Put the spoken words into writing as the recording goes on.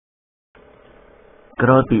ក្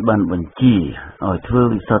រោយពីបានបញ្ជាឲ្យធ្វើ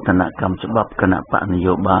វិសោធនកម្មច្បាប់គណៈបកន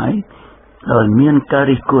យោបាយដោយមានការ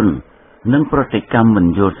រិះគន់និងប្រតិកម្មមិន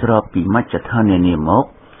យល់ស្របពីមជ្ឈដ្ឋាននានាមក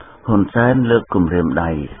ហ៊ុនសែនលើកគម្រាមដៃ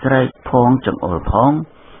ស្រែកផងចង្អុលផង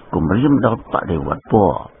គម្រាមដល់បដិវត្តព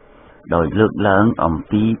ណ៌ដោយលើកឡើងអំ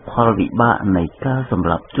ពីផលវិបាកនៃការសម្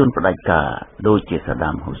លាប់ជនផ្ដាច់ការដូចជាសាដា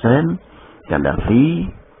មហ៊ូសែន កាដាហ្វី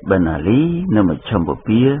បេនអាលីនិងមជ្ឈិមបូ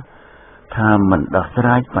ព៌ាថាមិនដោះស្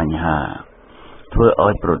រាយបញ្ហាធ្វើ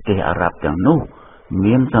ឲ្យប្រទេសអារ៉ាប់ទាំងនោះ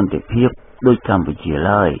មានសន្តិភាពដូចកម្ពុជា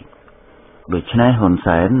ឡើយដូច្នេះហ៊ុន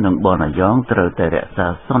សែននិងបនយ៉ងត្រូវតែរក្សា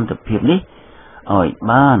សន្តិភាពនេះឲ្យ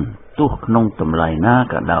បានទោះក្នុងតម្លៃណា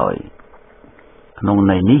ក៏ដោយក្នុង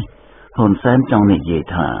ន័យនេះហ៊ុនសែនចង់និយាយ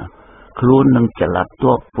ថាខ្លួននឹងចល័ត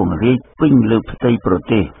ទ័ពពង្រាយពេញលើផ្ទៃប្រ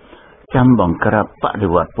ទេសចាំបង្ក្រាបបដិ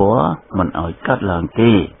វត្តពណ៌មិនឲ្យកាត់ឡើង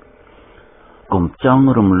ទេកុំចង់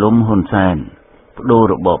រំលំហ៊ុនសែនបដូរ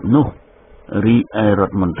របបនោះរីឯរ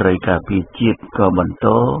ដ្ឋមន្ត្រីការពារជាតិក៏បន្ត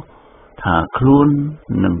ថាខ្លួន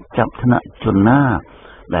នឹងចាប់ថ្នាក់ជនណា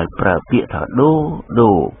ដែលប្រើពាក្យថា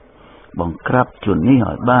ដូបង្ក្រាបជននេះ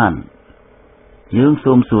ឲ្យបានយើង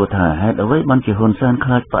សូមសួរថាហេតុអ្វីបានជាហ៊ុនសែនខ្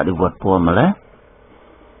លាចបដិវត្តពណ៌ម្ល៉េះ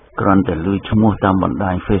គ្រាន់តែលឺឈ្មោះតាមបណ្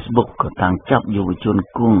ដាញ Facebook ក៏តាំងចាប់យុវជន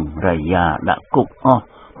គង់រាយាដាក់គុកអស់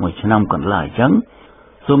មួយឆ្នាំកន្លះអញ្ចឹង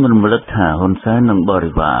សូមរំលឹកថាហ៊ុនសែននិងប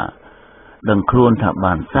រិវារដឹងខ្លួនថា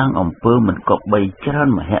បានសាងអំពើមិនគប្បីច្រើន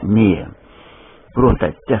មហិមាព្រោះតែ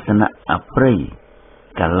ទស្សនៈអប្រិយ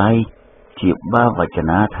កាល័យជាបាវច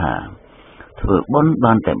នាថាធ្វើបុណ្យ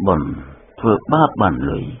បានតែបុណ្យធ្វើបាបបាន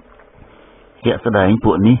លុយជាក់ស្ដែង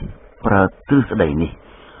ពួកនេះប្រើទ្រឹស្ដីនេះ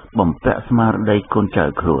បំពាក់ស្មារតីកូនចៅ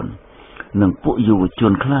ខ្លួននិងពួកយុវជ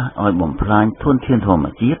នខ្លះឲ្យបំផ្លាញធនធានធម្ម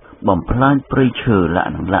ជាតិបំផ្លាញព្រៃឈើលា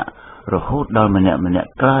ក់នឹងលាក់រហូតដល់ម្នាក់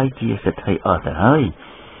ក្លាយជាសេដ្ឋីអស់ទៅហើយ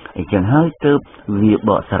អញ្ចឹងហើយទើបវាប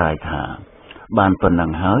កស្រាយថាបានប៉ុណ្ណឹ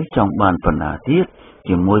ងហើយចង់បានប៉ុណ្ណាទៀត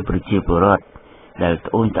ជាមួយប្រជាពលរដ្ឋដែល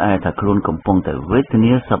ត្អូញត្អែថាខ្លួនកំពុងតែវេទ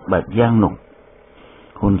នាសពបែបយ៉ាងនោះ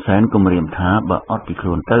ហ៊ុនសែនគំរាមថាបើអត់ពីខ្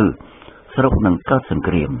លួនទៅស្រុកនឹងកើតសង្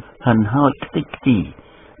គ្រាមហិនហោចខ្ទេចខ្ទី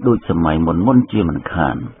ដូចសម័យមុនជាមិនខា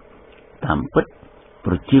នតាមពិត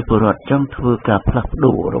ប្រជាពលរដ្ឋចង់ធ្វើការផ្លាស់ប្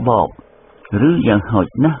ដូររបបឬយ៉ាងហោច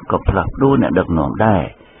ណាស់ក៏ផ្លាស់ប្ដូរអ្នកដឹកនាំដែរ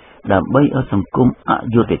ដើម្បីឲ្យសង្គមអ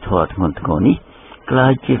យុត្តិធម៌ធ្ងន់ធ្ងរនេះក្លា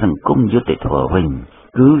យជាសង្គមយុត្តិធម៌វិញ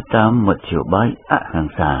គឺតាមមធ្យោបាយអហិ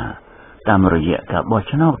ង្សាតាមរយៈការបោះ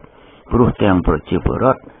ឆ្នោតព្រោះទាំងប្រជាពលរ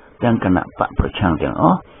ដ្ឋទាំងគណៈបកប្រឆាំងទាំងអ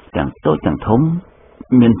ស់ទាំងតូចទាំងធំ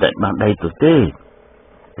មានតែបានដៃទទេ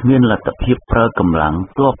គ្មានលទ្ធភាពប្រើកម្លាំង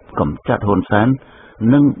ទ័ពកម្ចាត់ហ៊ុនសែន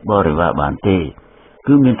និងបរិវារបានទេ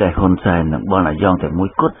គឺមានតែហ៊ុនសែននិងបនយ៉ងតែមួយ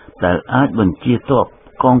គត់ដែលអាចបញ្ជាទ័ព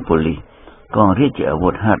កងប៉ូលីសកងរាជអាវុ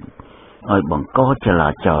ធហត្ថឲ្យបង្កចលា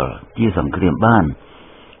ចលជាសង្គ្រាមបាន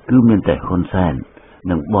គឺមានតែហ៊ុនសែន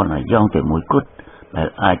និងបនយ៉ងតែមួយគត់ដែល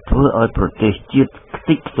អាចធ្វើឲ្យប្រទេសជាតិខ្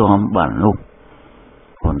ទេចខ្ទាំបាននោះ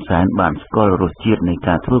ហ៊ុនសែនបានស្គាល់រសជាតិនៃ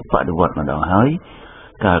ការធ្វើបដិវត្តម្ដងហើយ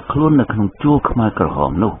កាលខ្លួននៅក្នុងជួរខ្មែរក្រហ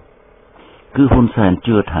មនោះគឺហ៊ុនសែន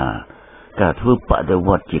ជឿថាការធ្វើបដិវ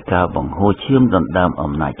ត្តជាការបង្ហូរឈាមដណ្ដើម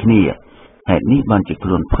អំណាចគ្នាហេតុនេះបានជាខ្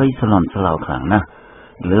លួនភ័យស្លន់ស្លោខ្លាំងណាស់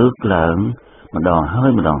លើកឡើងម្ដងហើ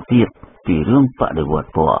យម្ដងទៀតពីរឿងបដិវត្ត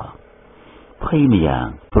ពណ៌ភ័យម្យ៉ាង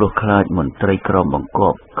ព្រោះខ្លាចមន្ត្រីក្រមបង្គា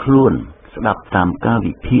ប់ខ្លួនស្ដាប់តាមការ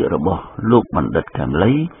វិភាគរបស់លោកបណ្ឌិតកែម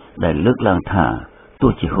លីដែលលើកឡើងថា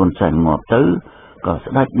ទោះជាហ៊ុនសែនងាប់ទៅក៏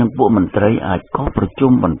ស្ដេចនិងពួកមន្ត្រីអាចកោះប្រ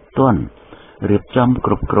ជុំបន្ទាន់រៀបចំ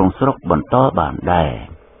គ្រប់គ្រងស្រុកបន្តបានដែរ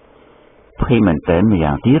ភ័យមែនទែនម្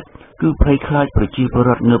យ៉ាងទៀតគឺភ័យខ្លាចប្រជាពល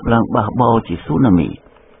រដ្ឋងើបឡើងបះបោរជាស៊ូណាមី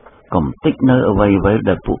កំទេចនៅអ្វីៗ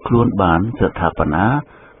ដែលពួកខ្លួនបានស្ថាបនា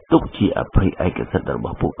ទុកជាអភ័យឯកសិទ្ធិរប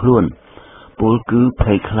ស់ពួកខ្លួនពលគឺ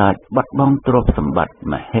ភ័យខ្លាចបាត់បង់ទ្រព្យសម្បត្តិ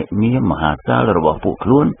មហិមាមហាសាលរបស់ពួកខ្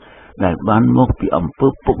លួនដែលបានមកពីអំពើ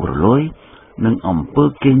ពុករលួយនិងអំពើ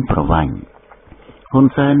កេងប្រវ័ញ្ចហ៊ុន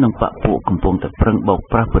សែននិងបកពួកកំពុងតែប្រឹងបោក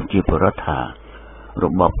ប្រាស់ប្រជាពលរដ្ឋថារ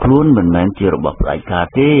បបខ្លួនមិនមែនជារបបផ្ដាច់ការ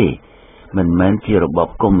ទេមិនមែនជារបប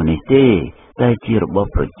កុម្មុយនីសទេតែជារបប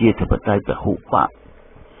ប្រជាធិបតេយ្យពហុបក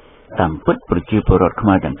តាមពិតប្រជាពលរដ្ឋខ្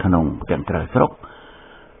មែរទាំងក្នុងទាំងក្រៅស្រុក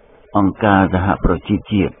អង្គការសហប្រជា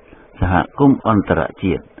ជាតិសហគមន៍អន្តរ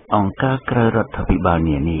ជាតិអង្គការក្រៅរដ្ឋាភិបាល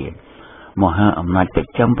នានាមហាអំណាចប្រ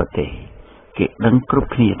ចាំប្រទេសគេដឹងគ្រប់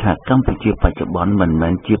គ្នាថាកម្ពុជាបច្ចុប្បន្នមិនមែ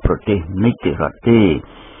នជាប្រទេសនីតិរដ្ឋទេ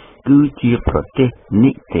គឺជាប្រទេស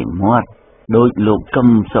នីតិមាត់ដោយលោកកឹម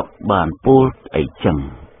សុខបានពោលអីចឹង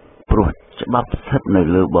ព្រោះច្បាប់ស្ថិតនៅ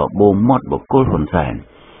លើបបោមាត់បុគ្គលហ៊ុនសែន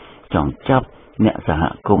ចង់ចាប់អ្នកសហ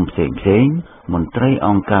គមន៍ផ្សេងមន្ត្រីអ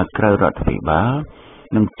ង្គការក្រៅរដ្ឋាភិបាល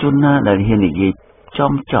និងជនណាដែលហ៊ាននិយាយ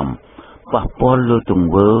ចំប៉ះពាល់លើទង្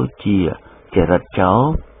វើជា ចរិតចោល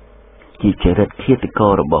ជាចរិតឃាតក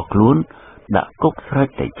ររបស់ខ្លួនដាក់គុកស្រេច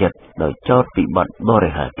តែចិត្តដោយចោទពីបទប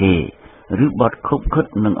រិហាគេឬបទខុបខិត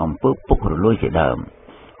នឹងអំពើពុករលួយជាដើម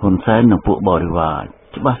ហ៊ុនសែននិងពួកបរិវារ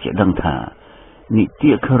ច្បាស់ជាដឹងថានី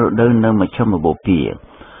តិខរដូវនៅមជ្ឈមបូព៌ា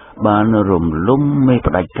បានរំលំមេ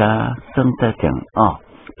ផ្ដាច់ការសឹងតែទាំងអស់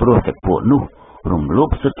ព្រោះតែពួកនោះរំលោភ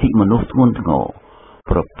សិទ្ធិមនុស្សធ្ងន់ធ្ងរ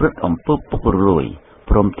ប្រព្រឹត្តអំពើពុករលួយ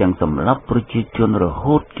ព្រមទាំងសម្លាប់ប្រជាជនរ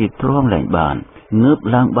ហូតជាទ្រាំលែងបានងើប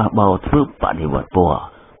ឡើងបះបោរធ្វើបដិវត្តពណ៌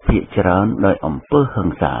ភាគច្រើនដោយអំពើហិ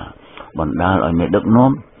ង្សាបណ្ដាលឲ្យមេដឹក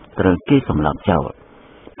នាំត្រូវគេសម្លាប់ចោល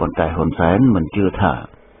ប៉ុន្តែហ៊ុនសែនមិនជឿថា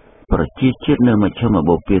ប្រជាជាតិនៅមជ្ឈម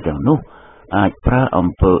បូព៌ាទាំងនោះអាចប្រើអំ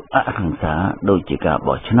ពើអហិង្សាដូចជាការ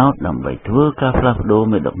បោះឆ្នោតដើម្បីធ្វើការផ្លាស់ប្ដូរ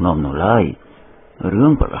មេដឹកនាំនោះឡើយរឿ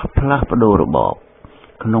ងផ្លាស់ប្ដូររបប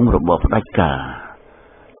ក្នុងរបបផ្ដាច់ការ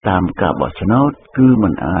តាមការបោះឆ្នោតគឺមិ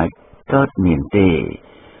នអាចកើតមានទេ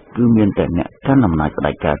គឺមានតែអ្នកកាន់អំណាចផ្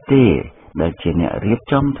ដាច់ការទេដែលជាអ្នករៀប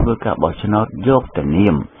ចំធ្វើការបោះឆ្នោតយកតែនា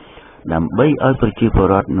មដើម្បីឲ្យប្រជាពល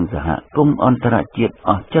រដ្ឋនិងសហគមន៍អន្តរជាតិ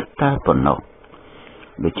អស់ចិត្តតែប៉ុណ្ណោះ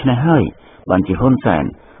ដូច្នេះហើយបានជាហ៊ុនសែន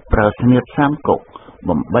ប្រើស្នៀតសាមគុក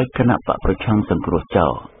បំបីគណៈបកប្រឆាំងសង្គ្រោះចោ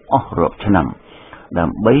លអស់រាប់ឆ្នាំដើ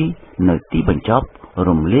ម្បីនៅទីបញ្ចប់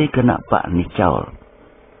រំលាយគណៈបកនេះចោល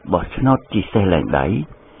បោះឆ្នោតជីសេះលែងដៃ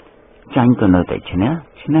ចាញ់ក៏នៅតែឈ្នះ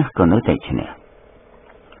ឈ្នះក៏នៅតែឈ្នះ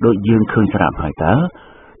ដូចយើងឃើញស្រាប់ហើយតើ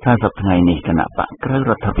ថាសប្តាហ៍នេះគណៈបកក្រៅរ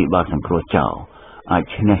ដ្ឋាភិបាលសង្គ្រោះចោលអាច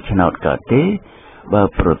ឈ្នះឆ្នោតកើតទេបើ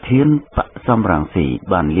ប្រធានបកសំរងស៊ី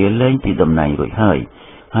បានលាលែងពីតំណែងរួចហើយ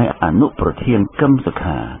អនុប្រធានកឹមសុ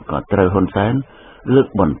ខាក៏ត្រូវហ៊ុនសែនលើក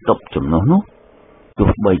បន្ទប់ជំនួសនោះទោះ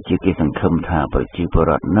បីជាគេសង្ឃឹមថាប្រជាពល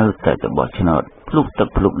រដ្ឋនៅតែបោះឆ្នោតភ្លុកទឹក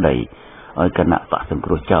ភ្លុកដីឲ្យគណៈបកសង្គ្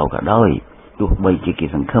រោះចោលក៏ដោយទោះបីជាគេ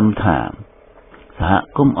សង្ឃឹមថាសហ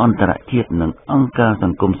គមន៍អន្តរជាតិនិងអង្គការស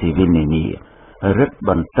ង្គមស៊ីវិលនានារឹត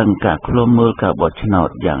បន្តឹងការឃ្លាំមើលការបោះឆ្នោត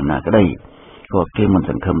យ៉ាងណាក្តីក៏គេមិន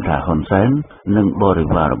សង្ឃឹមថាហ៊ុនសែននិងបរិ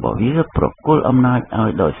វាររបស់វាប្រគល់អំណាចឲ្យ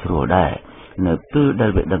ដោយស្រួលដែរនៅពេលដែ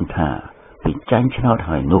លវាដឹងថាវាចាញ់ឆ្នោត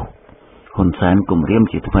ហើយនោះហ៊ុនសែនគំរាម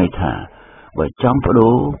ជាថ្មីថាបើចង់បដូ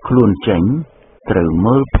រខ្លួនចេញត្រូវ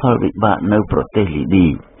មើលផលវិបាកនៅប្រទេសលីប៊ី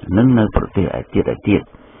និងនៅប្រទេសឯទៀត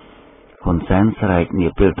ហ៊ុនសែនស្រែកនា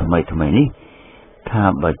ពេលថ្មីនេះថា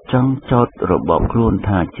បើចង់ចោទរបបខ្លួន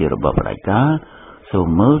ថាជារបបផ្ដាច់ការសូម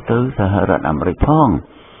មើលទៅសហរដ្ឋអាមេរិកផង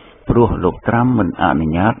ព្រោះលោកត្រាំមិនអនុ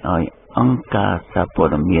ញ្ញាតឲ្យអង្គការសារព័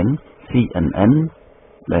ត៌មាន CNN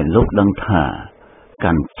ដែលលោកដឹងថា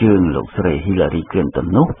កាន់ជើងលោកស្រី Hillary Clinton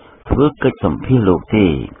នោះធ្វើកិច្ចសម្ភាសន៍លោកទេ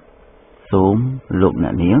សូមលោកអ្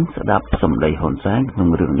នកនាងស្ដាប់សម្ដីហ៊ុនសែនក្នុង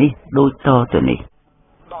រឿងនេះដូចតទៅនេះ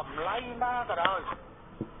តម្លៃណាក៏ដោយ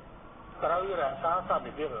ត្រូវរក្សាសន្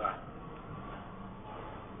តិភាពឡើង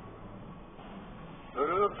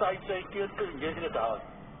រឿងផ្សេងទៀតគឺនិយាយទៅដល់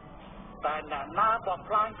តែអ្នកណាបំ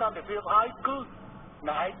ផ្លាញសន្តិភាពហើយគឺ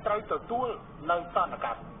អ្នកឯងត្រូវទទួលនៅសន្តិក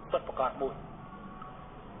ម្មពិតប្រាកដមួយ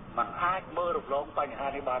มันអាចមើលរំលងបញ្ហា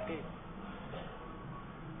នេះបានទេ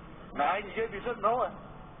ណែនិយាយពីសិទ្ធិនោះ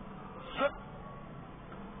សិទ្ធិ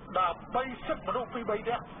ដើម្បីសិទ្ធិមនុស្សពីរបី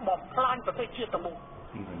នាក់បំផ្លាញប្រទេសជាតិទាំងមូល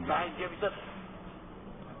ណែនិយាយពីសិទ្ធិ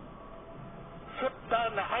ដែល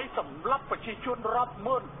ណែឯងសម្លាប់ប្រជាជនរាប់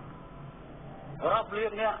ម៉ឺនរាប់លា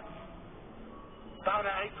ននាក់តើ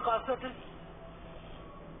ណែឯងស្គាល់សិទ្ធិទេ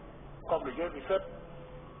កុំនិយាយពីសិទ្ធិ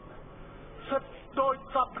ដូច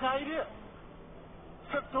សពថ្ងៃនេះ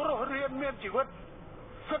សិទ្ធិរស់រានមានជីវិត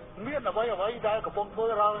សិទ្ធិមានអ្វីដែលកំពុងធ្វើ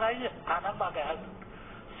រាល់ថ្ងៃនេះអាហ្នឹងបាទគេហៅ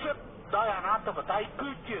សិទ្ធិដោយអាណាធិបតេយ្យគឺ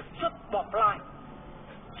ជាសិទ្ធិបំផ្លាញ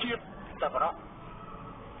ជាតិតែប៉ុណ្ណោះ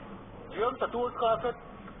យើងទទួលស្គាល់សិទ្ធិ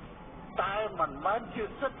តែមិនមែនជា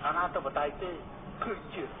សិទ្ធិអាណាធិបតេយ្យទេគឺ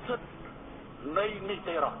ជាសិទ្ធិនៃនី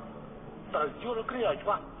តិរដ្ឋត្រូវយល់គ្នាឲ្យច្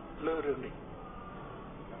បាស់លើរឿងនេះ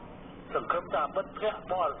សង្ឃឹមថាមិត្តភក្តិ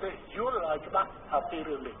បរទេសយល់ឲ្យច្បាស់អំពី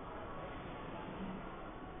រឿងនេះ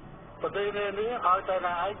ប្រទេសនេះឲ្យតែ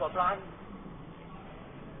ណែឯងបំផ្លាញ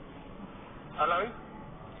ឥឡូវ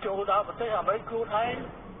ចូលដល់ប្រទេសអាមេរិកខ្លួនឯង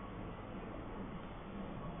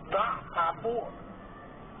ដាក់អាពួក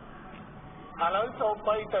ឥឡូវសូម្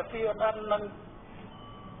បីតែ CNN នឹង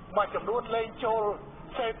មួយចំនួនលេងចូល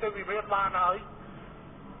សេពទៅវិមានបានហើយ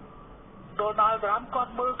ដូណាល់ត្រាំគា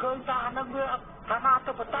ត់មើលឃើញថាអានឹងវាអាណា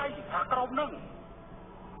ធិបតេយ្យអាក្រុមនឹង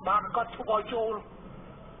បានគាត់ឈប់ឲ្យចូល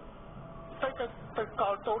ទៅក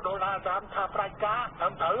លទៅដូណាល់ត្រាំថាផ្ដាច់ការតា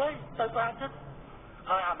មត្រូវហើយទៅប្រាជ្ញចិត្ត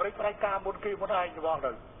ហើយអាមេរិកផ្ដាច់ការមុនគេមុនឯងច្បង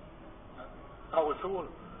ទៅអោស្រួល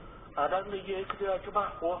អាហ្នឹងនិយាយគ្នាច្បា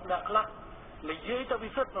ស់ព្រោះអ្នកខ្លះនិយាយទៅវិ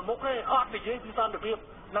សិទ្ធប្រមុខទេអត់និយាយពីសន្តិភាព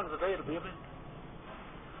និងសេរីភាពទេ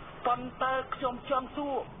ប៉ុន្តែខ្ញុំចង់សួ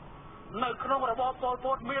រនៅក្នុងរបបប៉ុលព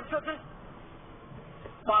តមានសិទ្ធិទេ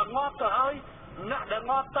បើងាប់ទៅហើយអ្នកដែល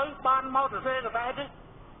ងាប់ទៅបានមកទៅសេកតែទេ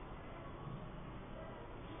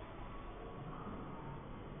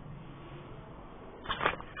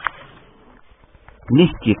នេះ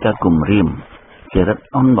ជាការគំរាមចរិត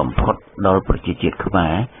អន់បំផុតដល់ប្រជាជាតិខ្មែ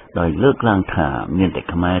រដោយលើកឡើងថាមានតែ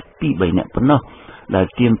ខ្មែរ 2-3 នាក់ប៉ុណ្ណោះដែល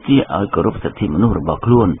ទាមទារឲ្យគោរពសិទ្ធិមនុស្សរបស់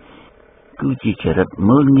ខ្លួនគឺជាចរិត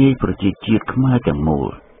មើលងាយប្រជាជាតិខ្មែរទាំងមូល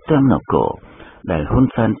ទាំងនគរដែលហ៊ុន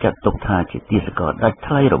សែនចាត់ទុកថាជាទាសករដាច់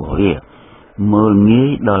ថ្លៃរបស់វាមើលងាយ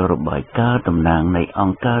ដល់របាយការណ៍តំណាងនៃអ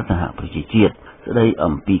ង្គការសហប្រជាជាតិស្ដី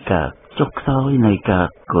អំពីការចុះខ្សោយនៃការ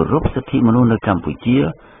គោរពសិទ្ធិមនុស្សនៅកម្ពុជា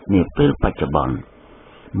នាពេលបច្ចុប្បន្ន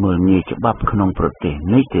មើលងាយច្បាប់ក្នុងប្រទេស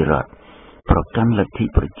នៃទីរដ្ឋប្រកាន់លទ្ធិ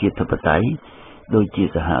ប្រជាធិបតេយ្យដូចជា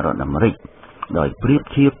សហរដ្ឋអាមេរិកដោយប្រៀប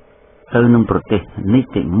ធៀបទៅនឹងប្រទេសនី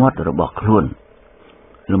តិមាត់របស់ខ្លួន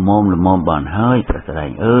ល្មមបានហើយព្រះស្រី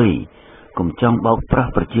អើយកុំចង់បោកប្រា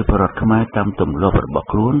ស់ប្រជាពលរដ្ឋខ្មែរតាមទម្លាប់របស់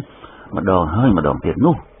ខ្លួនម្ដងហើយម្ដងទៀត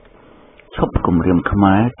នោះឈប់គំរាមខ្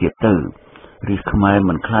មែរទៀតទៅរាជខ្មែរ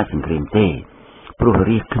មិនខ្លាចសង្គ្រាមទេព្រោះ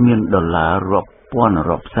រាជគ្មានដុល្លាររាប់ពាន់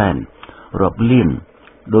រាប់សែនរាប់លាន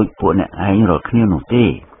ដោយពួកអ្នកឯងរាល់គ្នានោះទេ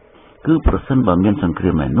គឺប្រសិនបើមានសង្គ្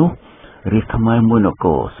រាមឯនោះរាជខ្មែរមួយនគ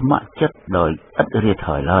រស្ម័គ្រចិត្តដោយឥតរាថ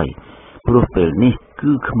យឡើយព្រោះពេលនេះ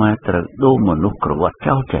គឺខ្មែរត្រូវដូរមនុស្សក្រវ៉ាត់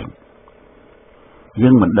ចោលចេញយើ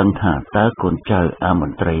ងមិនដឹងថាតើកូនចៅអម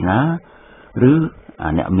ន្ត្រីណាឬអា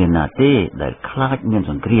អ្នកមានណាទេដែលខ្លាចមាន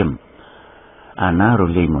សង្គ្រាមអាណារ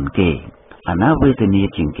លែងមុនគេអាណាវេទនា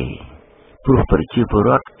ជាងគេព្រោះប្រជាពលរ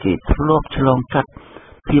ដ្ឋគេធ្លាប់ឆ្លងកាត់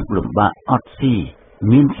ភាពលំបាកអត់ស៊ី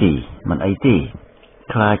មានស៊ីមិនអីទេ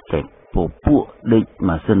ខ្លាចតែពពួកដេក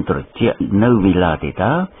ម៉ាស៊ីនត្រជាក់នៅវិឡាទេ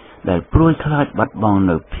តាដែលព្រួយខ្លាចបាត់បង់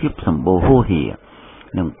នៅភាពសម្បូរហូរហៀ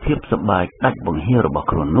និងភាពសប្បាយដាច់បង្ហារបស់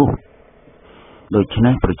ខ្លួននោះដូច្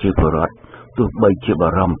នេះប្រជាពលរដ្ឋទោះបីជាបា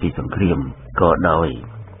រម្ភពីសង្គ្រាមក៏ដោយ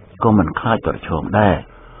ក៏មិនខ្លាចប្រឈមដែរ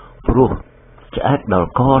ព្រោះឆ្អែតដល់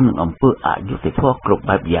កនឹងអំពើអយុត្តិធម៌គ្រប់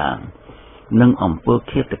បែបយ៉ាងនិងអំពើ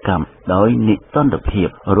ឃាតកម្មដោយនិតន្តភាព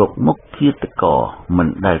រកមុខឃាតករមិន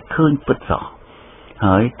ដែលឃើញពិតសោះ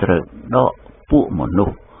ហើយត្រូវដកពួកមនុ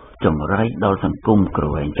ស្សចង្រៃដល់សង្គមក្រ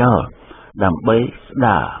វែងចោលដើម្បីស្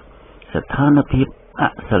ដារស្ថានភាពអ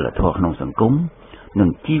សិលធម៌ក្នុងសង្គមនិង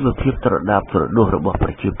ជីវភាពត្រដាបត្រដុសរបស់ប្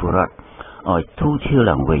រជាពលរដ្ឋឲ្យធូរឈាល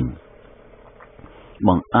ឡើងវិញប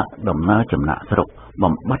ង្អាក់ដំណើរចំណាក់ស្រុក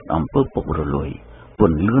បំបត្តិអំពើពុករលួយព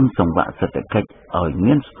ន្លឿនសង្វាក់សេដ្ឋកិច្ចឲ្យ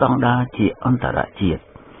មានស្តង់ដារជាអន្តរជាតិ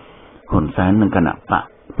ហ៊ុនសែននិងគណៈបក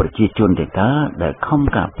ប្រជាជនទេតាដែលខំ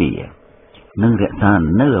ការពារនិងរក្សា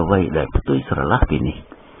នៅអ្វីដែលផ្ទុយស្រឡះពីនេះ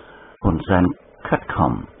ហ៊ុនសែនខិត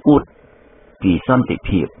ខំអួតពីសន្តិ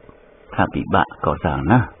ភាពថាពិបាកកសាង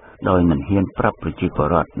ណាស់ដោយមិនហ៊ានប្រាប់ប្រជាពល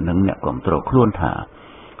រដ្ឋនិងអ្នកគាំទ្រខ្លួនថា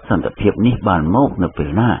សន្តិភាពនេះបានមកនៅពេល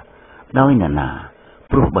ណាដោយណា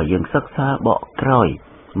ព្រោះបើយើងសិក្សាបកក្រោយ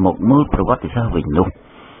មកមើលប្រវត្តិសាស្ត្រវិញនោះ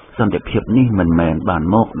សន្តិភាពនេះមិនមែនបាន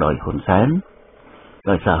មកដោយហ៊ុនសែន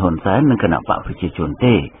ដោយសារហ៊ុនសែននិងគណៈបកប្រជាជន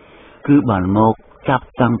ទេគឺបានមកចាប់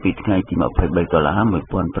តាំងពីថ្ងៃទី23 តុលា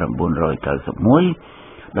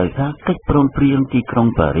 1991ដោយសារកិច្ចព្រមព្រៀងទីក្រុង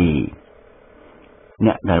ប៉ារី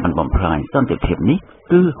អ្នកដែលបានបំផ្លាញសន្តិភាពនេះ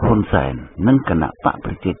គឺហ៊ុនសែននិងគណៈបក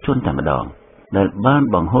ប្រជាជនតែម្ដងដែលបាន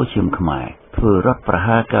បង្ហូរឈាមខ្មែរធ្វើរដ្ឋប្រ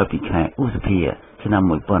ហារកាលពីខែឧសភាឆ្នាំ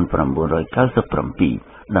 1997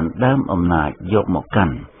 ដណ្ដើមអំណាចយកមកកា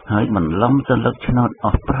ន់ហើយបន្លំសន្លឹកឆ្នោតអ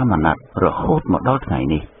ស់5អាណត្តិរហូតមកដល់ថ្ងៃ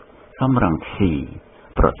នេះសំរងស៊ី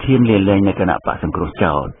ប្រធានលាលែងនៃគណៈបកសង្គ្រោះ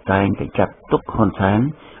ចោលតែងតែចាត់ទុកហ៊ុនសែន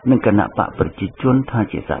និងគណៈបកប្រជាជនថា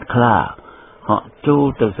ជាសត្វខ្លាហក់ចូល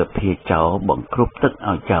ទៅសភាចោលបង្ក្រប់ទឹក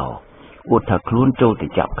ឲ្យចោលអួតថាខ្លួនចូលទៅ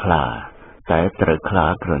ចាប់ខ្លាតែត្រូវខ្លា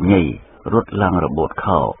ក្រញីរត់ឡើងរបូត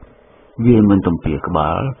ខោវាមិនទំពាក្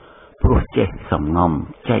បាលព្រោះចេះសំងំ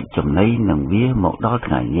ចែកចំណីនឹងវាមកដល់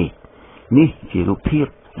ថ្ងៃនេះនេះជារូបភាព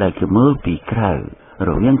ដែលគេមើលពីក្រៅរ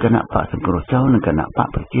វាងគណៈបកសង្គ្រោះចោលនិងគណៈបក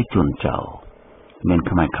ប្រជាជនចោលមាន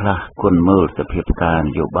ខ្មែរខ្លះគុណមើលសភាពការន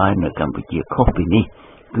យោបាយនៅកម្ពុជាខុសពីនេះ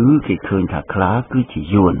គឺគេឃើញថាខ្លាគឺជា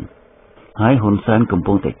យួនហើយហ៊ុនសែនកំ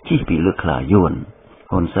ពុងតែជិះពីលើខ្លាយួន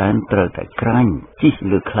ហ៊ុនសែនត្រូវតែក្រាញ់ជិះ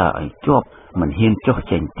លើខ្លាឲ្យជាប់មិនហ៊ានចុះ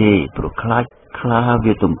ចេញទេព្រោះខ្លាចខ្លា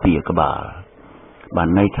វាទំពាក្បាលបាន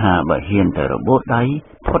ន័យថាបើហ៊ានតែរបូតដៃ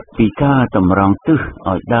ផុតពីការតម្រង់ទិស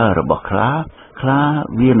ឲ្យដើររបស់ខ្លា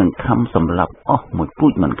វានឹងខំសម្លាប់អស់មួយពូ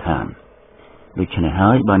ជមិនខានដូច្នេះហើ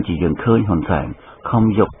យបានជាយើងឃើញហ៊ុនសែនខំ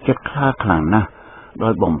យកចិត្តខ្លាខ្លាំងណាស់ដោ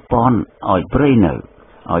យបំពន់ឲ្យព្រៃនៅ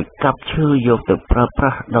ឲ្យកាប់ឈើយកទៅប្រើប្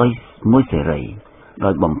រាស់ដោយមួយសេរីដោ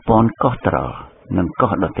យបំពន់កោះត្រល់និង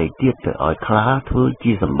កោះដទៃទៀតទៅឲ្យខ្លាធ្វើ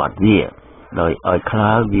ជាសម្បត្តិវាដោយឲ្យខ្លា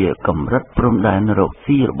វាកម្រិតព្រំដែនរក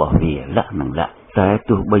ស៊ីរបស់វាលក្ខនឹងលក្ខ តែ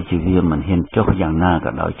ទោះបីជាវាមិនហ៊ានចុះយ៉ាងណា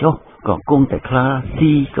ក៏ដោយចុះក៏គង់តែខ្លា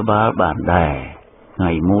ស៊ីក្បាលបានដែរថ្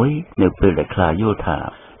ងៃមួយនៅពេលដែលខ្លាយល់ថា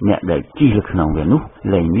អ្នកដែលជិះលើក្នុងវានោះ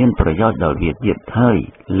លែងមានប្រយោជន៍ដល់វាទៀតហើយ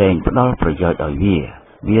លែងផ្ដល់ប្រយោជន៍ឲ្យ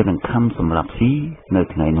វានឹងខំសម្លាប់ស៊ីនៅ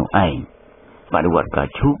ថ្ងៃនោះឯងបដិវត្តការ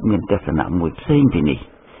ឈូកមានទស្សនៈមួយផ្សេងពីនេះ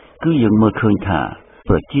គឺយើងមើលឃើញថា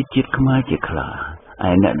ប្រជាជាតិខ្មែរជាខ្លា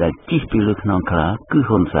ឯអ្នកដែលជិះពីលើខ្នងខ្លាគឺ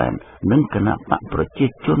ហ៊ុនសែននិងគណៈបកប្រជា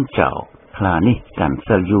ជនចៅខ្លានេះកាន់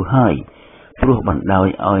សិលយូរហើយព្រោះបណ្ដោយ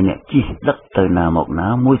ឲ្យអ្នកជិះដឹកទៅណាមកណា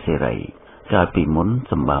មួយសេរីកាលពីមុន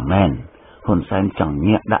សម្បើមែនហ៊ុនសែនចង់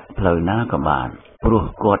ញាក់ដាក់ផ្លូវណាក៏បានព្រោះ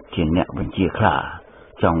គាត់ជាអ្នកបញ្ជាខ្លា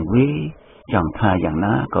ចង់ចង់ថាយ៉ាង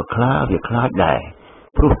ណាក៏ខ្លាវាខ្លាចដែរ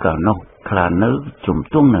ព្រោះកាលនោះខ្លានៅជំ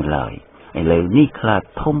ទង់នៅឡើយឥឡូវនេះខ្លា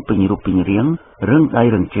ធំពេញរូបពេញរាងរឹងដៃ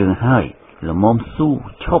រឹងជើងហើយល្មមស៊ូ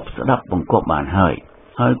ឈប់ស្ដាប់បង្គាប់បានហើយ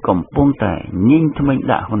កំពុងតែញីងថ្មិញ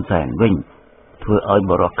ដាក់ហ៊ុនសែនវិញធ្វើឲ្យ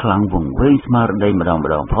បរិះខ្លាំងវង្វេងស្មារតីម្ដង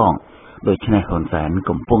ផងដូច្នេះហ៊ុនសែន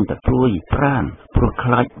កំពុងតែព្រួយប្រានព្រោះ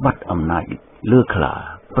ខ្លាចបាត់អំណាចលើខ្លា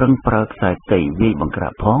ប្រឹងប្រើខ្សែតីវាយបង្ក្រា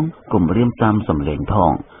បផងគំរាមតាមសំឡេងផ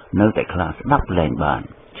ងនៅតែខ្លាស្ដាប់លែងបាន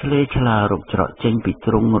ឆ្លេឆ្លារកច្រកចេញពី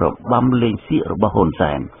ទ្រុងរបាំលេងសៀករបស់ហ៊ុន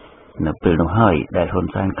សែននៅពេលនោះហើយដែលហ៊ុន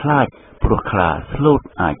សែនខ្លាចព្រោះខ្លាស្លូត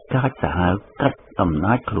អាចកាចសាហាវកាត់អំ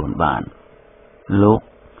ណាចខ្លួនបានលោក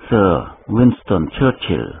Sir Winston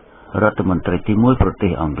Churchill រដ្ឋមន្ត្រីទី1ប្រទេ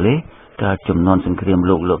សអង់គ្លេសកាលជំនាន់សង្គ្រាម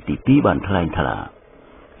លោកលើកទី2បានថ្លែងថា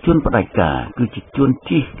ជនផ្ដាច់ការគឺជាជន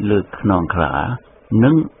ជិះលើខ្នងខ្លានិ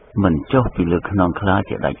ងមិនចុះពីលើខ្នងខ្លា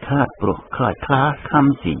ជាដាច់ខាតព្រោះខ្លាចខ្លាខំ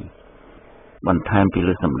ស៊ីបន្ថែមពី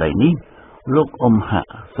លើសម្ដីនេះលោកអ៊ុំហាក់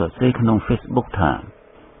សរសេរក្នុង Facebook ថា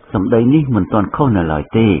សម្ដីនេះមិនទាន់ខុសនៅឡើយ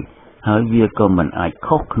ទេហើយវាក៏មិនអាច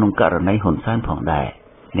ខុសក្នុងករណីហ៊ុនសែនផងដែរ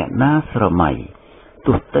អ្នកណាស្រមៃ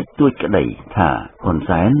ទោះតិចតួចក្តីថាហ៊ុន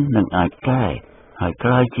សែននឹងអាចកែហើយក្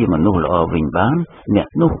លាយជាមនុស្សល្អវិញបានអ្នក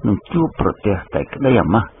នោះនឹងជួបប្រទះតែក្តីអា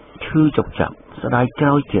ម៉ាស់ឈឺចុកចាប់ស្ដាយក្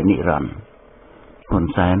រោយជានិរន្តរ៍ហ៊ុន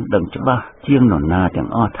សែនដឹងច្បាស់ជាងនរណាទាំង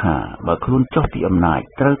អស់ថាបើខ្លួនចុះពីអំណាច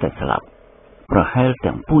ត្រូវតែស្លាប់ប្រហែល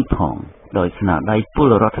ទាំងពូជផងដោយស្នាដៃព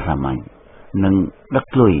លរដ្ឋសាមញ្ញនិងដឹក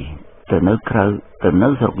លុយទៅនៅក្រៅទៅនៅ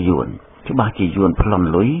ស្រុកយួនច្បាស់ជាយួនប្លន់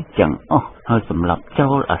លុយទាំងអស់ហើយសម្លាប់ចោ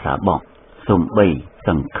លអាសាបោះសូម្បីស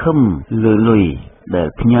ង្ឃឹមលើលុយដែល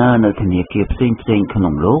ផ្ញើនៅធនាគារផ្សេងក្នុ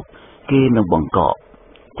ងលោកគេនឹងបង្កប់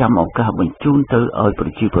ចាំឱកាសបញ្ជូនទៅឲ្យប្រ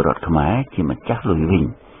ជាពលរដ្ឋខ្មែរជាម្ចាស់លុយវិញ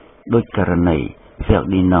ដោយករណី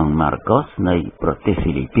Ferdinand Marcos នៃប្រទេសហ្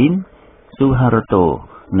វីលីពីន Suharto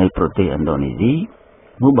នៃប្រទេសឥណ្ឌូនេស៊ី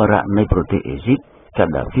Mubarak នៃប្រទេសអេស៊ីប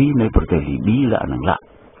Gaddafi នៃប្រទេសលីប៊ីและនឹងឡា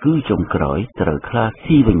គឺចុងក្រោយត្រូវខ្លា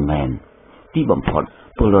ស៊ីវិញមែនទីបំផុត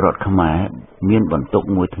ពលរដ្ឋខ្មែរមានបន្ទុក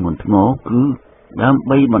មួយធ្ងន់ធ្ងរគឺដើម្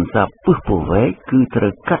បីបន្សាបពឹសពោះវែកគឺត្រូ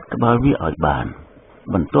វកាត់ក្បាលវាឲ្យបាន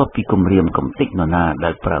បន្ទាប់ពីគម្រាមកំទេចនរណាដែ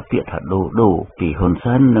លប្រើពាក្យថាដូពីហ៊ុន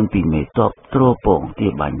សែននិងពីមេតបទ្រពងទា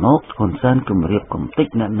បាញ់មកហ៊ុនសែនគម្រាមកំទេច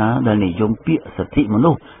អ្នកណាដែលនិយមពាក្យសិទ្ធិមនុ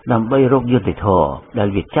ស្សដើម្បីរកយុត្តិធម៌ដែល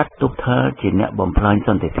វាចាត់ទុកថាជាអ្នកបំផ្លាញស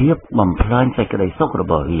ន្តិភាពបំផ្លាញសេចក្តីសុខរ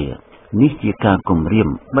បស់វានេះជាការគំរាម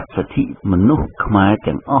បិទសិទ្ធិមនុស្សខ្មែរ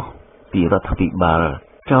ទាំងអស់ពីរដ្ឋាភិបាល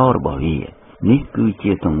ចោលរបស់វានេះគឺ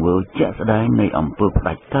ជាទង្វើជាក់ស្ដែងនៃអំពើផ្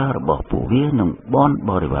ដាច់ការរបស់ពួកវានិងបន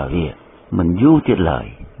បរិវារវាមិនយូរទៀតឡើយ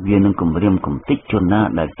វានឹងគំរាមកំទេចជនណា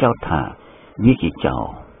ដែលចោទថាវាជាចោរ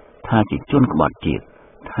ថាជាជនក្បត់ជាតិ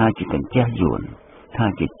ថាជាកញ្ចេះយួនថា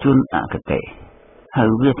ជាជនអកតេហៅ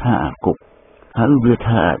វាថាអាគុកហៅវា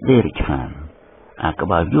ថាអដេរិឆានអាក្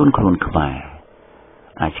បាលយួនខ្លួនខ្មែរ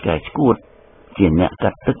អាចឆ្កែឆ្កួតជាអ្នកកា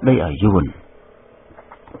ត់ទឹកដីឲ្យយួន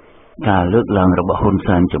ការលើកឡើងរបស់ហ៊ុន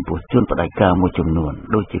សែនចំពោះជនផ្ដាច់ការមួយចំនួន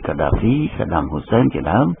ដូចជាកាដាហ្វី សាដាមហ៊ូសែនជា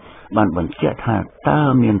ដើមបានបញ្ជាក់ថាតើ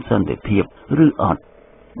មានសន្តិភាពឬអត់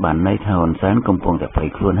បានន័យថាហ៊ុនសែនកំពុងតែភ័យ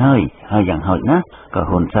ខ្លួនហើយយ៉ាងហោចណាស់ក៏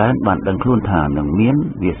ហ៊ុនសែនបានដឹងខ្លួនថានឹងមាន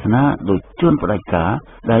វាសនាដោយជនផ្ដាច់ការ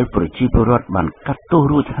ដែលប្រជាពលរដ្ឋបានកាត់ទោស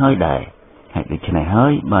រួចហើយដែរហើយដូច្នេះហើ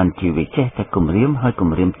យបានជាវាចេះតែគម្រាមហើយគ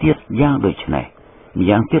ម្រាមទៀតយ៉ាងដូចនេះម្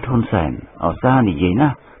យ៉ាងទៀតហ៊ុនសែនអសានិយាយណា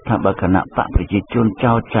ស់ថាបើគណៈបកប្រជាជន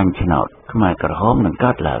ចោលចាញ់ឆ្នោតខ្មែរក្រហមនឹង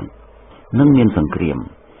កើតឡើងនឹងមានសង្គ្រាម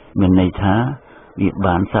មានន័យថាវា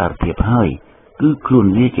បានសារភាពហើយគឺខ្លួន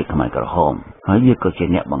វាជាខ្មែរក្រហមហើយវាក៏ជា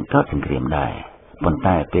អ្នកបង្កើតសង្គ្រាមដែរប៉ុន្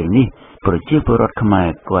តែពេលនេះប្រជាពលរដ្ឋខ្មែរ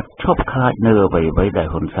គាត់ឈប់ខ្លាចនៅអ្វីដែល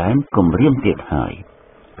ហ៊ុនសែនគំរាមទៀតហើយ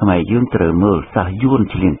ខ្មែរយើងត្រូវមើលសាសយួន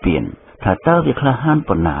ឈ្លានពានថាតើវាក្លាហាន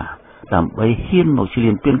ប៉ុណ្ណាដើម្បីហ៊ានមកឈ្លា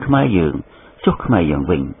នពានខ្មែរយើងចុះខ្មែរយើង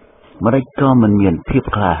វិញម្ដេចក៏មិនមានភាព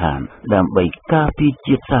ក្លាហានដើម្បីការពារ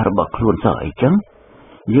ជាតិសាសន៍របស់ខ្លួនសោះអីចឹង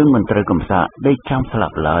យើងមិនត្រូវកំសាកដេកចាំស្លា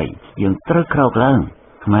ប់ឡើយយើងត្រូវក្រោកឡើង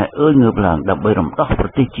ខ្មែរអើយងើបឡើងដើម្បីរំដោះប្រ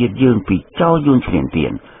ទេសជាតិយើងពីចោរយួនឈ្លានពា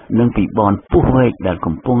ននិងពីបនពុះវែកដែល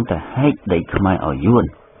កំពុងតែហែកដីខ្មែរឲ្យយួន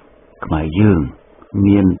ខ្មែរយើង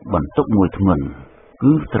មានបន្ទុកមួយធ្ងន់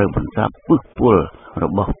គឺត្រូវបន្សាបពឹសពុលរ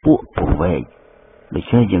បស់ពួកពុះវែកដូ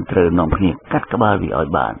ច្នេះយើងត្រូវនាំគ្នាកាត់ក្បាលវាឲ្យ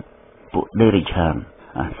បានពួកដេរិឆាន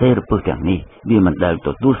អាសេរពឹសទាំងនេះវាមិនដែលទ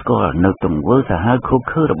ទួលស្គាល់នៅទង្វើសាហាវឃោ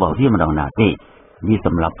ឃៅរបស់វាម្ដងណាទេវាស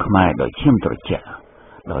ម្លាប់ខ្មែរដោយឈាមត្រជាក់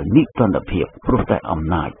ដោយនិទានភាពព្រោះតែអំ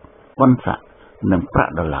ណាចបន្សាក់និងប្រា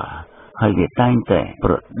ក់ដុល្លារហើយវាតែងតែប្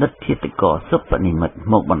រឌិតឃាតករសុបនិមិត្ត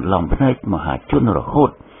មកបន្លំភ្នែកមហាជនរហូ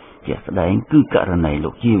តជាក់ស្ដែងគឺករណីលោ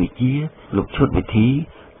កជាវិជាលោកឈុតវិធី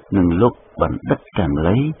និងលោកបណ្ឌិតកាំ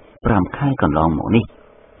លី5ខែកន្លងមកនេះ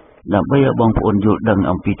ដើម្បីឲ្យបងប្អូនយល់ដឹង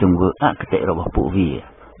អំពីទង្វើអគតិរបស់ពួកវា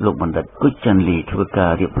លោកបណ្ឌិតគុជច័ន្ទលីធ្វើកា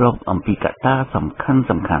ររៀបរាប់អំពីកត្តាសំ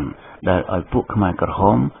ខាន់ដែលឲ្យពួកខ្មែរក្រហ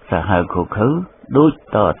មសាហាវឃោឃៅដូច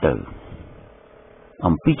តទៅ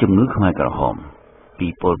អំពីជំងឺខ្មែរក្រហមពី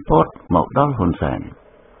ប៉ុលពតមកដល់ហ៊ុនសែន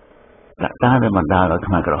កត្តាដែលបណ្ដាលឲ្យ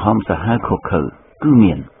ខ្មែរក្រហមសាហាវឃោឃៅគឺ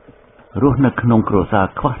មានរស់នៅក្នុងគ្រួសារ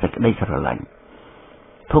ខ្វះសេចក្តីស្រឡាញ់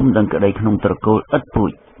ធំដឹងក្តីក្នុងត្រកូលឥតពូ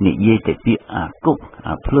ជនិយាយតែពាក្យអាគុក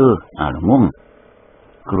អាភ្លើអាល្ងង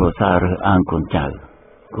គ្រួសាររើសអើងកូនចៅ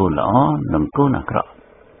កូនល្អនិងកូនអាក្រក់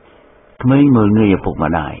ក្មេងមើលងាយឪពុក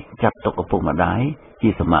ម្ដាយចាត់ទុកឪពុកម្ដាយជា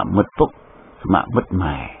សមាមិត្តពុកសមាមិត្ត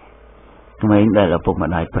ម៉ែក្មេងដែលឪពុក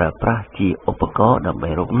ម្ដាយប្រើប្រាស់ជាឧបករណ៍ដើម្បី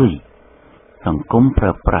រកលុយសង្គមប្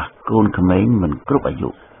រើប្រាស់កូនក្មេងមិនគ្រប់អាយុ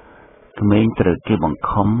ក្មេងត្រូវគេបង្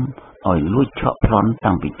ខំឲ្យលួចឆក់ប្លន់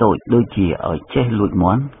តាំងពីតូចដូចជាឲ្យចេះលួច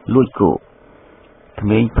មាន់លួចគោក្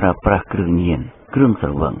មេងប្រើប្រាស់គ្រឿងញៀនគ្រឿងស្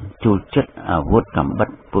រវឹងចូលចិត្តអាវុធកំបិត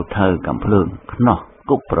ពូថៅកំភ្លើងខ្នោះ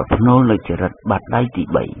គប់ប្រភ្នូលលើចរិតបាត់ដៃទី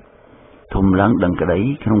3ធំឡើងដឹងក្តី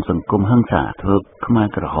ក្នុងសង្គមហិង្សាធ្វើខ្មែរ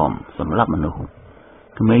ក្រហមសម្លាប់មនុស្ស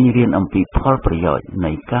ក្មេងរៀនអំពីផលប្រយោជន៍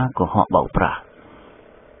នៃការកុហកបោកប្រាស់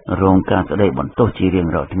រងការស្ដីបន្ទោសជារៀង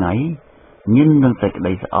រាល់ថ្ងៃញញនឹងសេចក្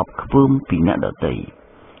តីស្អប់ខ្ពើមពីអ្នកដទៃ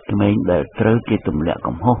ក្មេងដែលត្រូវគេទម្លាក់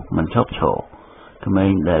កំហុសមិនឈប់ឈរក្មេ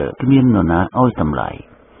ងដែលគ្មាននរណាឲ្យតម្លៃ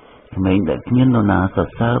ក្មេងដែលគ្មាននរណាសរ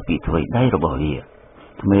សើរពីថ្វីដៃរបស់វា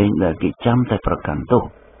ក្មេងដែលគេចាំតែប្រកាន់ទោស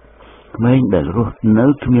ក្មេងដែលរស់នៅ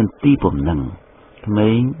គ្មានទីពំនឹងក្មេ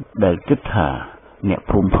ងដែលគិតថាអ្នក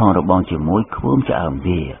ភូមិផងរបងជាមួយខ្ពើមឆ្អើម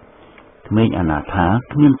វាក្មេងអនាថា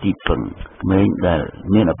គ្មានទីពឹងក្មេងដែល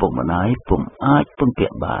មានឪពុកម្ដាយពុំអាចពឹងពា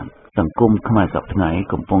ក់បានសង្គមខ្មែរសពថ្ងៃ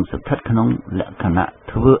កំពុងស្ថិតក្នុងលក្ខណៈ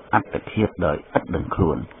ធ្វើអត្តឃាតដោយឥតដឹងខ្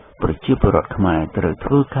លួនប្រជាពលរដ្ឋខ្មែរត្រូវ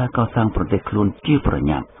ធ្វើការកសាងប្រទេសខ្លួនជាប្រ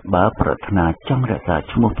ញាប់បើប្រាថ្នាចង់រក្សា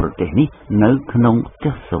ឈ្មោះប្រទេសនេះនៅក្នុងទ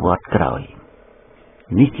សវត្សរ៍ក្រោយ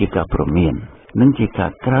នេះជាការព្រមាននិងជាកា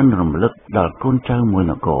រក្រើនរំលឹកដល់កូនចៅមួយ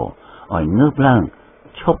នគរឲ្យងើបឡើង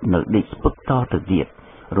ឈប់នៅដេកស្ពឹកតទៅទៀត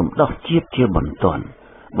រំដោះជាតិជាបន្ទាន់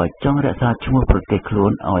បើចង់រក្សាឈ្មោះប្រទេសខ្លួ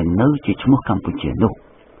នឲ្យនៅជាឈ្មោះកម្ពុជានោះ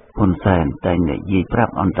ហ៊ុនសែនតែងនិយាយប្រា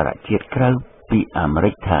ប់អន្តរជាតិក្រៅពីអាមេ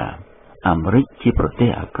រិកថាអាមេរិកជាប្រទេស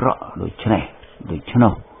អាក្រក់ដូច្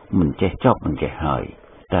នោះមិនចេះចប់មិនចេះហើយ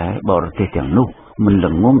តែបរទេសទាំងនោះមិន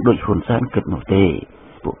ល្ងងដូចហ៊ុនសែនគិតនោះទេ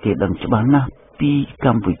ពួកគេដឹងច្បាស់ណាស់ពីក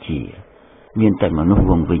ម្ពុជាមានតែមនុស្ស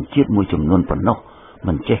វង្វេងជាតិមួយចំនួនប៉ុណ្ណោះ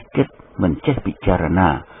មិនចេះគិតមិនចេះពិចារណា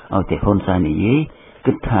ឲ្យតែហ៊ុនសែននិយាយ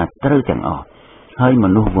គិតថាត្រូវទាំងអស់ហើយម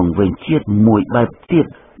នុស្សវង្វេងជាតិមួយបែបទៀត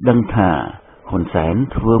ដឹងថាហ៊ុនសែន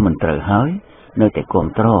ធ្វើមិនត្រូវហើយនៅតែគាំ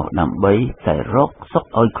ទ្រដើម្បីតែរកសុខ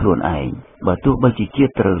ឲ្យខ្លួនឯងបើទោះបីជាជា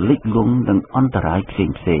តិត្រូវលិចលង់នឹងអន្តរាយផ្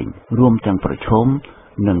សេងរួមទាំងប្រឈម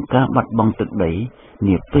នឹងការបាត់បង់ទឹកដី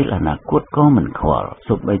នាពេលអនាគតក៏មិនខ្វល់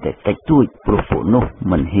សូម្បីតែតិចតួចព្រោះពួកនោះ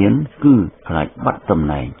មិនហ៊ានគឺខ្លាចបាត់តំ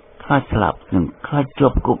ណែងខ្លាចស្លាប់និងខ្លាចជា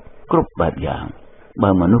ប់គុកគ្រប់បែបយ៉ាងបើ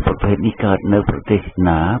មនុស្សប្រភេទនេះកើតនៅប្រទេស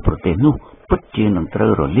ណាប្រទេសនោះពិតជានឹងត្រូ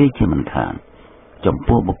វរលាយជាមិនខានចំ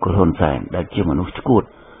ពោះបុគ្គលហ៊ុនសែនដែលជាមនុស្សឆ្កួត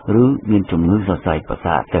ឬមានជំងឺសរសៃប្រ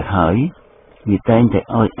សាទទៅហើយវាតែងតែ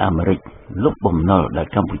ឲ្យអាមេរិកលុបបំណុលដែល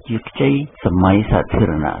កម្ពុជាខ្ចីសម័យសាធា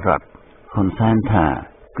រណរដ្ឋហ៊ុនសែនថា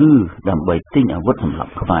គឺដើម្បីទិញអាវុធសម្រា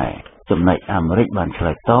ប់ខ្មែរចំណែកអាមេរិកបានឆ្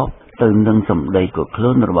លើយតបទៅនឹងសម្ដីcủaខ្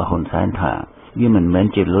លួនរបស់ហ៊ុនសែនថាវាមិនមែន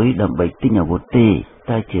ជាលុយដើម្បីទិញអាវុធទេ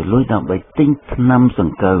តែជាលុយដើម្បីទិញថ្នាំស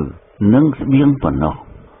ង្កូវនិងស្បៀងប៉ុណ្ណោះ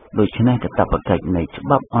ដូច្នេះកាតព្វកិច្ចនៃច្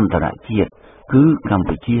បាប់អន្តរជាតិគឺកម្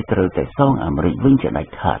ពុជាត្រូវតែសងអាមេរិកវិញជាដា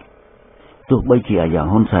ច់ខាតទោះបីជាអាយ៉ង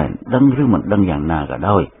ហ៊ុនសែនដឹងឬមិនដឹងយ៉ាងណាក៏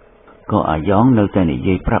ដោយក៏អាយ៉ងនៅតែនិ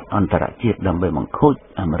យាយប្រាប់អន្តរជាតិដើម្បីបង្ខូច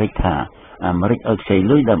អាមេរិកថាអាមេរិកឲ្យខ្ចី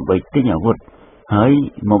លុយដើម្បីទិញអាវុធហើយ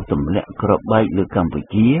មកទម្លាក់គ្រាប់បែកលើកម្ពុ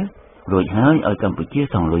ជារួចហើយឲ្យកម្ពុជា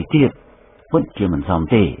សងលុយទៀតពិតជាមិនសម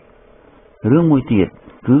ទេរឿងមួយទៀត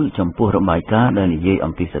គឺចំពោះរបាយការណ៍ដែលនិយាយ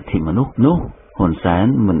អំពីសិទ្ធិមនុស្សនោះហ៊ុនសែន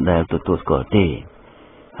មិនដែលទទួលស្គាល់ទេ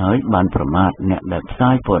ហើយបានប្រមាថអ្នកដែលផ្សា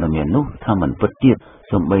យព័ត៌មាននោះថាមិនពិតទៀត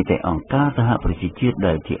សូម្បីតែអង្គការសហប្រជាជាតិ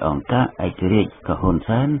ដែលជាអង្គការឯករាជ្យក៏ហ៊ុន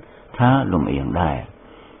សែនថាលំអៀងដែរ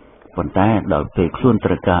ប៉ុន្តែដល់ពេលខ្លួនត្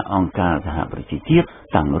រូវការអង្គការសហប្រជាជាតិ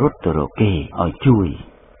តាំងរត់ទៅរកគេឲ្យជួយ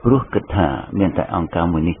ព្រោះគិតថាមានតែអង្គការ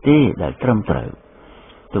មួយនេះទេដែលត្រឹមត្រូវ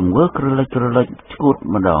ទង្វើក្រឡិចឈួត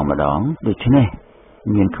ម្ដងដូច្នេះ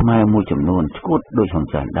មានខ្មែរមួយចំនួនឈួតដូចហ៊ុន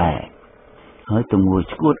សែនដែរហើយទង្វើ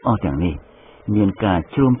ឈួតអស់ទាំងនេះមានការ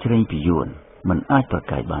ជ្រោមជ្រែងពីយួនមិនអាចប្រ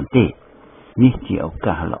កែកបានទេនេះជាឱ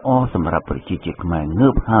កាសល្អសម្រាប់ប្រជាជាតិខ្មែរងើ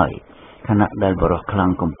បហើយខណៈដែលបរិសុទ្ធខ្លាំ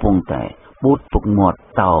ងកំពុងតែបូតពុកមាត់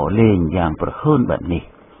តោលេងយ៉ាងប្រហើនបែបនេះ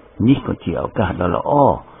ក៏ជាឱកាសដ៏ល្អ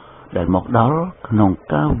ដែលមកដល់ក្នុង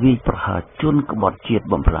ការវាយប្រហារជនក្បត់ជាតិ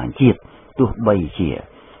បំផ្លាញជាតិទោះបីជា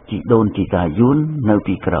ជីដូនជីតាយួននៅ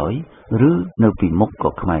ពីក្រោយឬនៅពីមុខក៏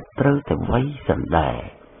ខ្មែរត្រូវតែវាយសិនដែរ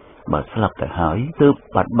បើស្លាប់ទៅហើយទើប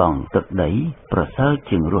បាត់បង់ទឹកដីប្រសើរ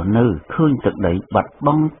ជាងរស់នៅឃើញទឹកដីបាត់ប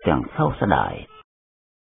ង់ទាំងសោកស្ដាយ